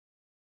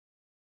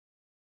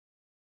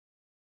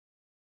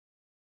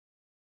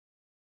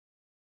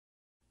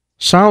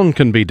Sound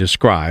can be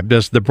described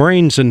as the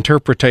brain's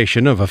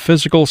interpretation of a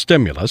physical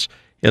stimulus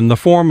in the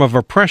form of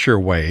a pressure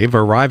wave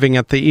arriving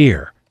at the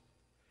ear.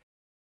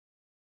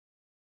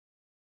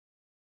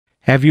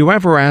 Have you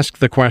ever asked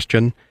the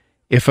question,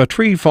 if a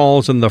tree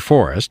falls in the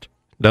forest,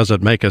 does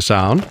it make a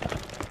sound?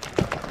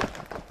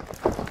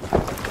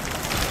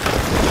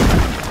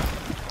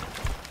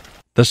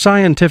 The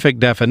scientific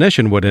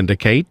definition would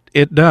indicate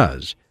it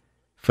does.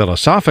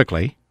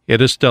 Philosophically, it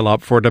is still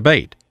up for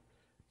debate.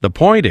 The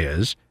point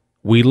is,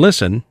 we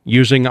listen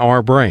using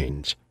our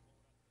brains.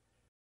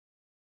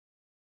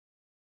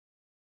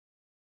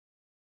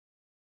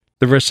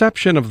 The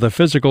reception of the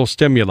physical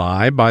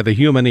stimuli by the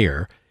human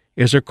ear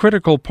is a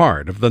critical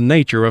part of the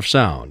nature of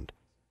sound.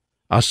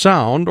 A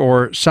sound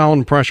or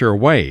sound pressure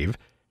wave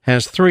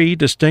has three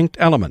distinct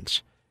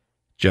elements: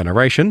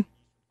 generation,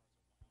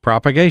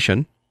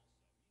 propagation,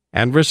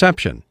 and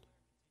reception.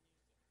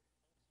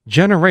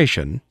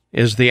 Generation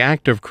is the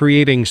act of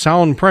creating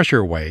sound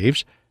pressure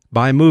waves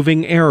by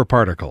moving air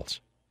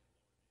particles.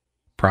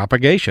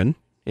 Propagation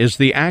is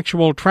the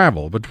actual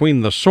travel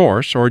between the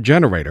source or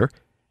generator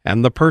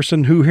and the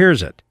person who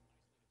hears it.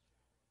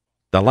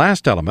 The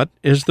last element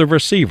is the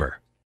receiver.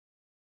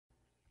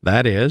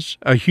 That is,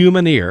 a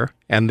human ear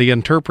and the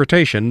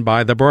interpretation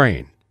by the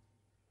brain.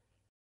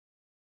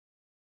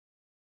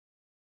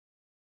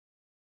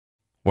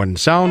 When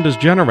sound is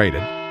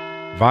generated,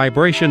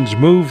 vibrations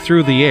move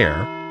through the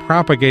air,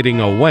 propagating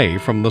away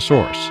from the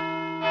source.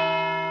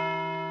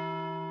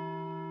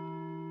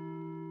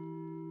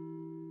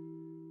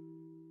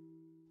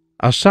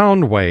 A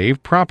sound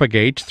wave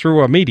propagates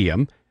through a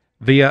medium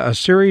via a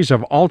series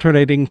of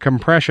alternating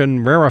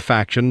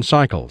compression-rarefaction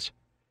cycles.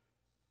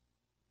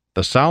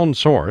 The sound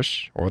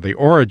source, or the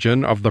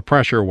origin of the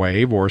pressure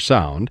wave or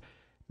sound,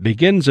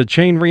 begins a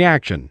chain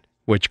reaction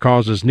which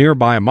causes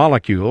nearby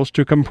molecules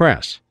to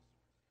compress.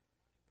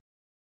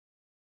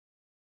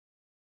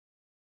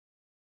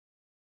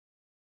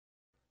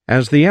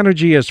 As the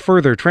energy is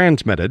further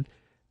transmitted,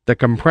 the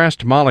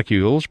compressed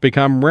molecules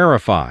become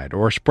rarefied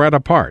or spread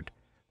apart,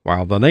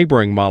 while the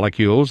neighboring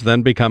molecules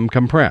then become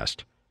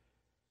compressed.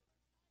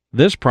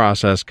 This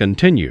process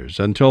continues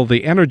until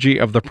the energy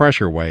of the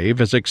pressure wave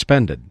is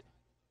expended.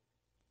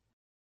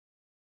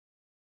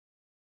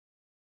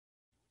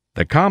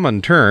 The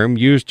common term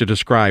used to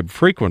describe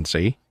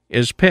frequency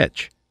is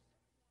pitch.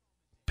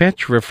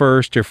 Pitch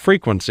refers to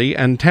frequency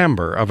and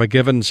timbre of a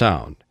given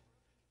sound.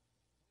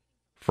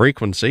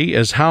 Frequency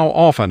is how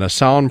often a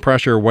sound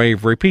pressure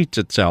wave repeats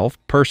itself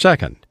per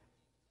second.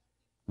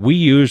 We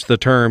use the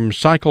term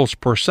cycles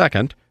per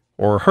second,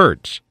 or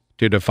hertz,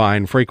 to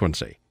define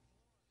frequency.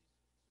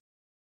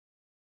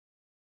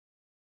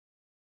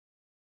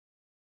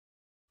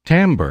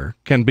 Timbre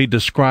can be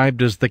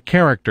described as the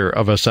character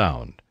of a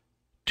sound.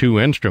 Two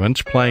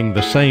instruments playing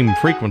the same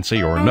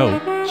frequency or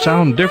note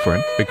sound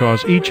different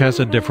because each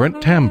has a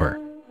different timbre.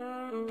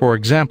 For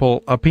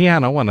example, a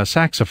piano and a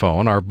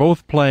saxophone are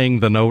both playing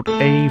the note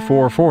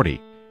A440,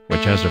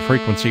 which has a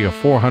frequency of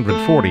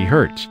 440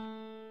 hertz.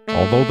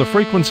 Although the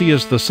frequency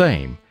is the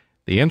same,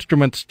 the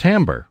instrument's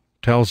timbre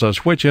tells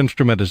us which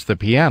instrument is the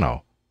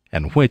piano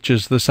and which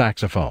is the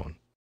saxophone.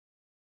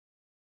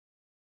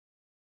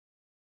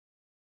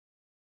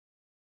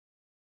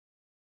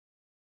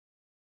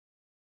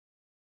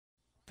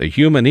 The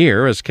human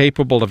ear is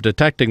capable of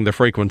detecting the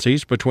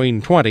frequencies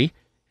between 20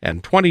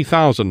 and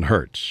 20,000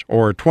 hertz,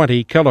 or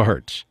 20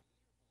 kilohertz.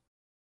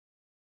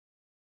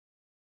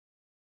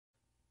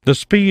 The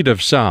speed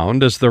of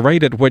sound is the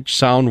rate at which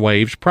sound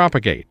waves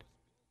propagate.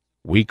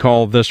 We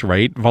call this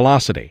rate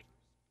velocity.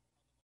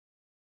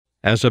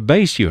 As a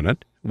base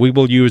unit, we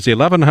will use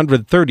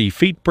 1130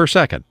 feet per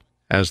second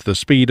as the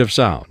speed of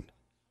sound.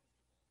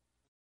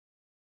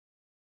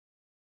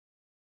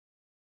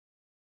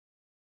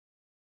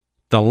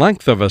 The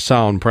length of a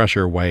sound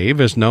pressure wave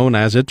is known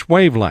as its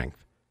wavelength.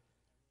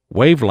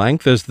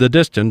 Wavelength is the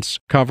distance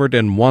covered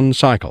in one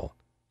cycle.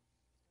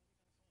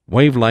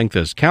 Wavelength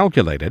is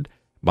calculated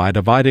by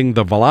dividing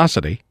the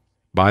velocity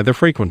by the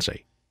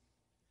frequency.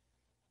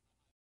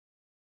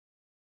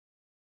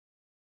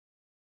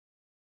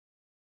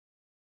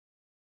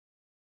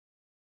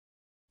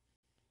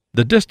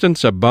 The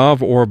distance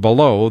above or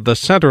below the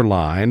center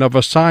line of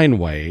a sine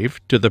wave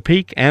to the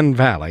peak and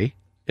valley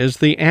is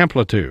the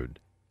amplitude.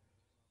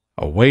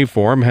 A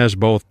waveform has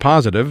both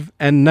positive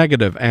and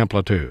negative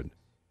amplitude.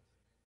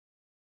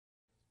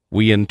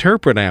 We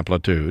interpret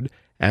amplitude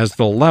as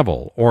the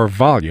level or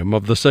volume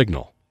of the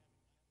signal.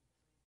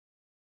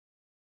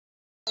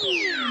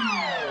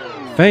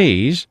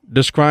 Phase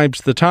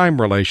describes the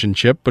time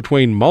relationship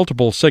between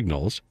multiple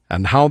signals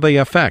and how they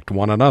affect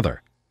one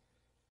another.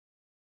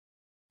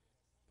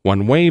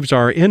 When waves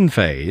are in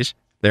phase,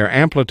 their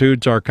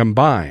amplitudes are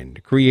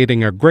combined,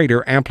 creating a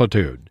greater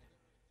amplitude.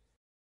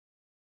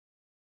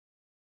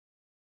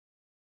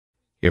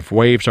 If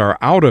waves are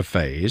out of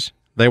phase,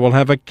 they will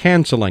have a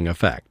canceling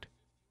effect.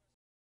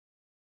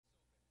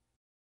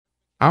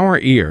 Our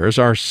ears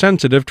are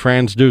sensitive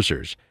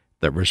transducers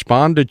that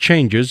respond to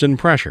changes in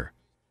pressure.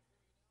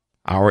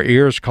 Our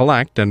ears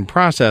collect and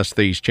process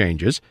these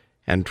changes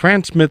and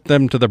transmit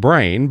them to the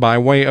brain by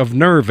way of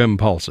nerve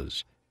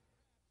impulses.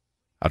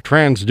 A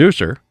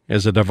transducer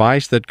is a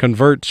device that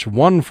converts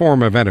one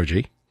form of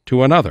energy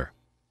to another.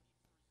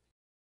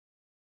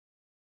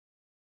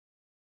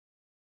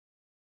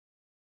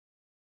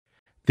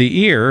 The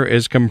ear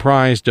is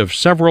comprised of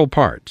several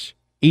parts,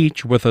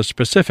 each with a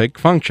specific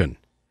function.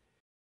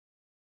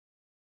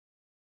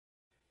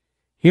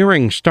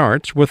 Hearing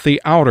starts with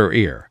the outer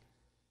ear.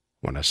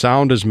 When a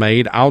sound is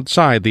made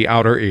outside the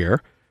outer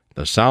ear,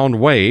 the sound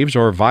waves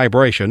or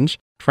vibrations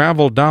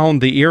travel down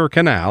the ear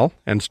canal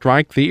and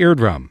strike the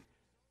eardrum.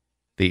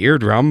 The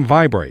eardrum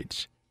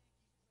vibrates.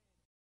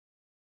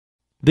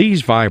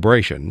 These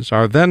vibrations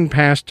are then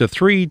passed to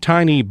three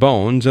tiny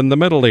bones in the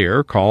middle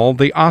ear called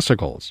the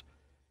ossicles: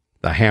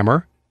 the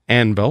hammer,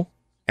 anvil,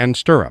 and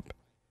stirrup.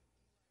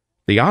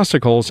 The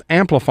ossicles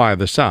amplify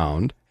the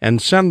sound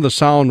and send the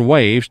sound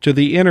waves to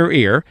the inner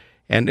ear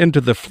and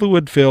into the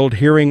fluid-filled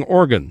hearing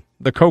organ,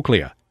 the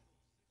cochlea.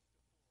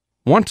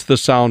 Once the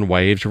sound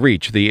waves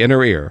reach the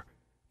inner ear,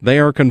 they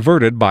are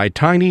converted by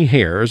tiny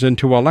hairs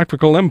into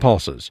electrical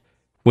impulses,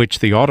 which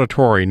the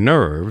auditory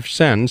nerve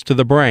sends to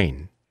the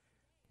brain.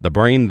 The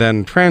brain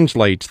then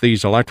translates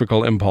these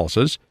electrical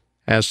impulses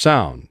as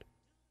sound.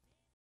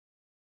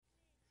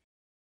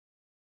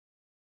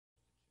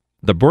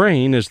 The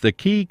brain is the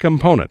key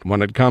component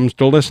when it comes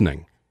to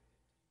listening.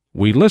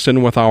 We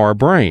listen with our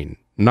brain,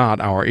 not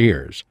our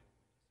ears.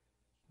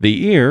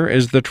 The ear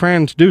is the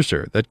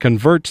transducer that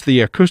converts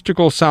the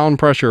acoustical sound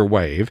pressure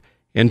wave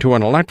into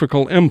an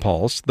electrical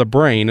impulse the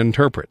brain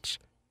interprets.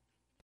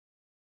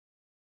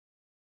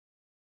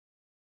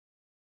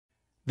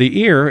 The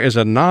ear is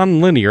a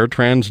nonlinear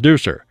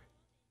transducer.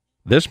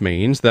 This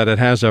means that it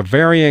has a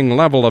varying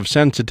level of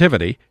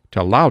sensitivity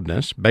to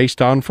loudness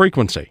based on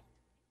frequency.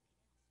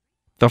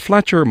 The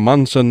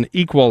Fletcher-Munson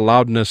equal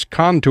loudness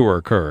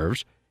contour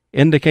curves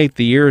indicate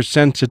the ear's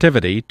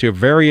sensitivity to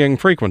varying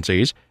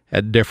frequencies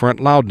at different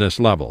loudness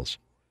levels.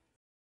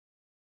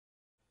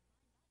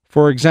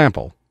 For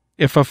example,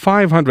 if a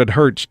 500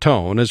 Hz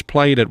tone is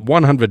played at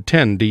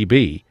 110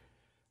 dB,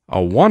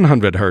 a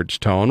 100 Hz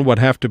tone would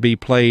have to be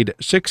played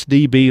 6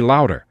 dB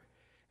louder,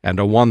 and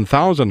a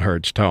 1000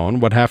 Hz tone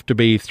would have to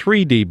be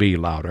 3 dB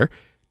louder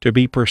to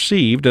be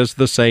perceived as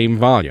the same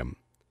volume.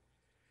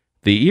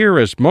 The ear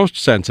is most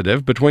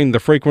sensitive between the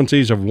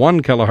frequencies of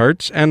 1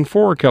 kHz and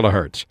 4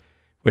 kHz,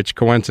 which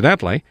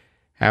coincidentally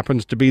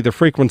happens to be the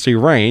frequency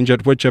range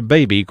at which a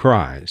baby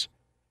cries.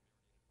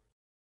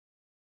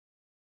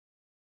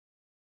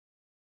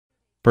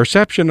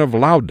 Perception of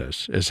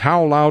loudness is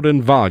how loud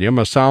in volume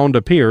a sound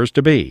appears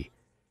to be.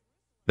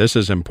 This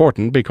is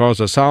important because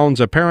a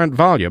sound's apparent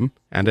volume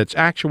and its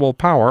actual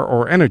power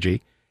or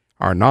energy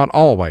are not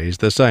always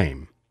the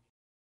same.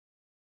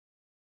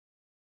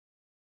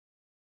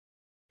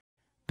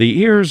 The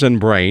ears and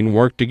brain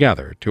work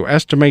together to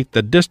estimate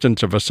the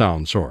distance of a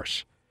sound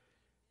source.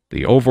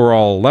 The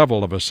overall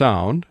level of a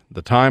sound,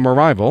 the time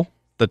arrival,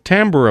 the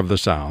timbre of the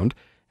sound,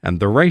 and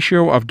the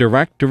ratio of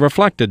direct to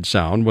reflected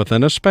sound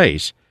within a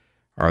space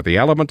are the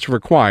elements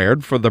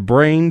required for the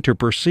brain to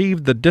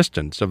perceive the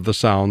distance of the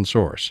sound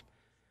source.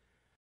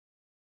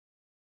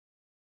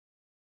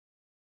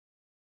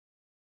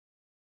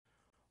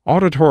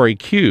 Auditory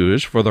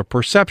cues for the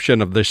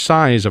perception of the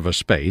size of a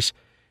space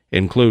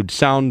include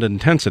sound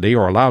intensity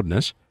or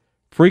loudness,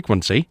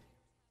 frequency,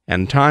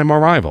 and time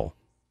arrival.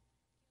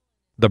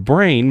 The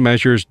brain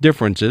measures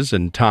differences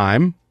in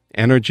time,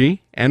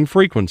 energy, and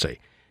frequency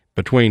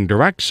between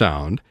direct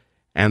sound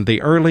and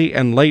the early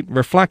and late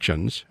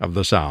reflections of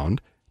the sound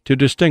to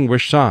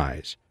distinguish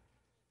size.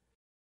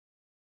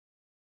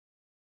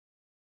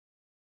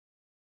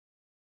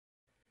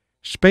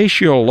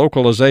 Spatial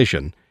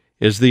localization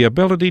is the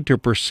ability to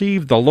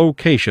perceive the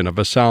location of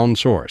a sound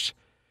source.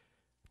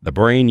 The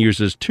brain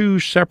uses two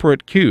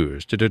separate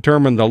cues to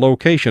determine the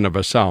location of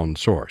a sound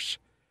source.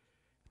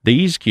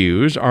 These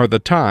cues are the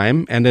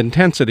time and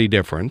intensity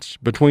difference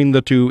between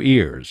the two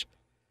ears.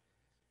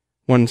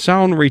 When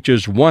sound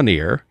reaches one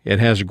ear, it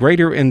has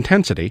greater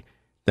intensity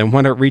than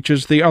when it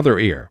reaches the other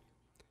ear.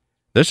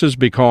 This is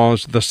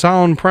because the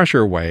sound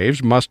pressure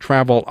waves must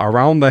travel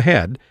around the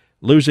head,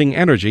 losing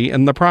energy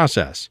in the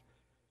process.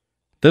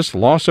 This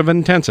loss of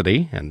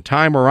intensity and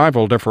time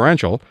arrival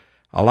differential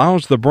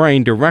allows the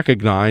brain to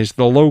recognize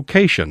the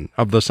location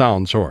of the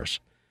sound source.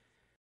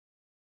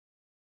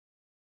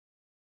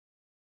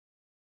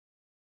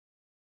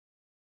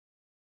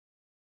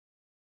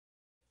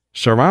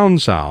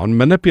 Surround sound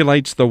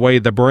manipulates the way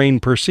the brain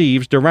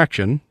perceives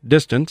direction,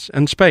 distance,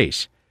 and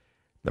space.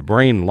 The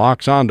brain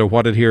locks onto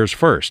what it hears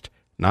first,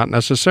 not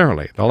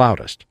necessarily the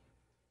loudest.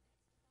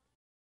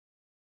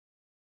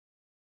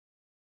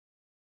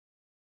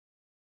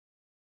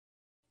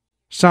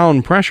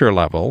 Sound pressure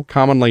level,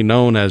 commonly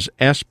known as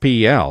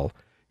SPL,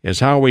 is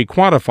how we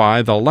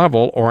quantify the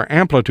level or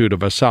amplitude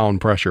of a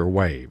sound pressure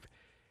wave.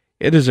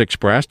 It is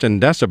expressed in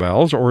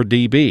decibels or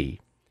dB.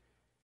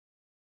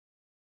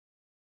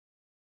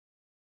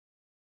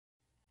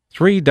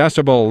 3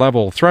 decibel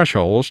level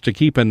thresholds to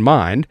keep in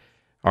mind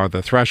are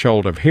the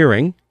threshold of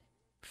hearing,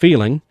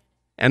 feeling,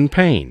 and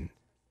pain.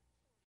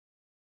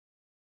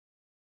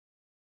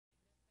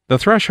 The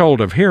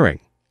threshold of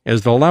hearing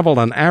is the level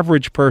an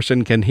average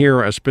person can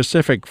hear a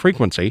specific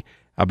frequency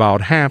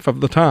about half of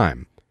the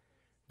time.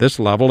 This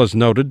level is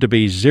noted to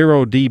be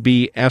 0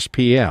 dB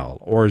SPL,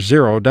 or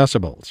 0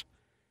 decibels.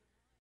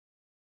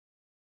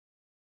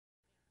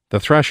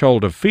 The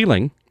threshold of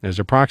feeling is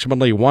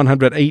approximately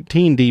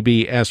 118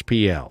 dB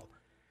SPL.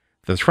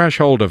 The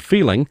threshold of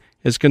feeling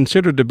is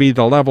considered to be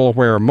the level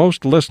where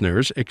most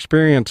listeners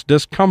experience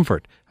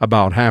discomfort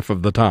about half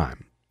of the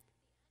time.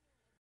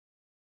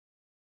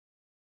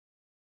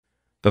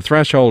 The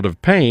threshold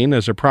of pain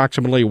is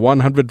approximately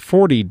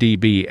 140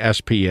 dB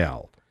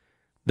SPL.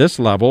 This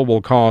level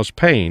will cause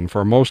pain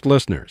for most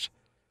listeners.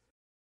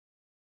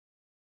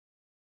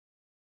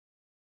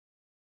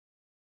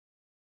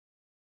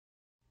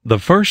 The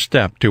first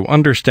step to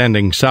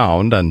understanding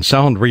sound and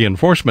sound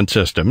reinforcement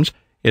systems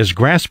is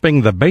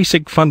grasping the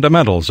basic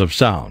fundamentals of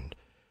sound.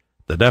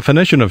 The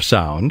definition of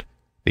sound,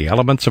 the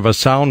elements of a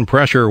sound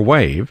pressure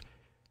wave,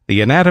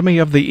 the anatomy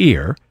of the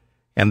ear,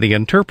 and the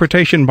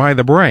interpretation by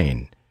the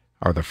brain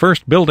are the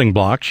first building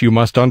blocks you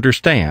must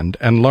understand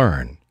and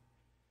learn.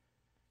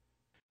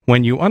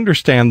 When you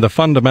understand the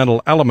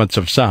fundamental elements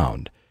of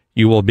sound,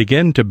 you will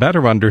begin to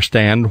better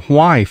understand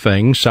why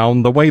things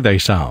sound the way they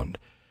sound.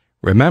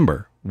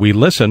 Remember, we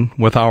listen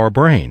with our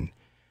brain.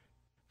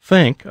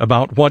 Think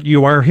about what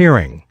you are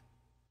hearing.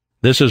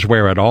 This is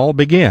where it all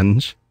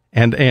begins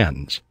and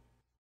ends.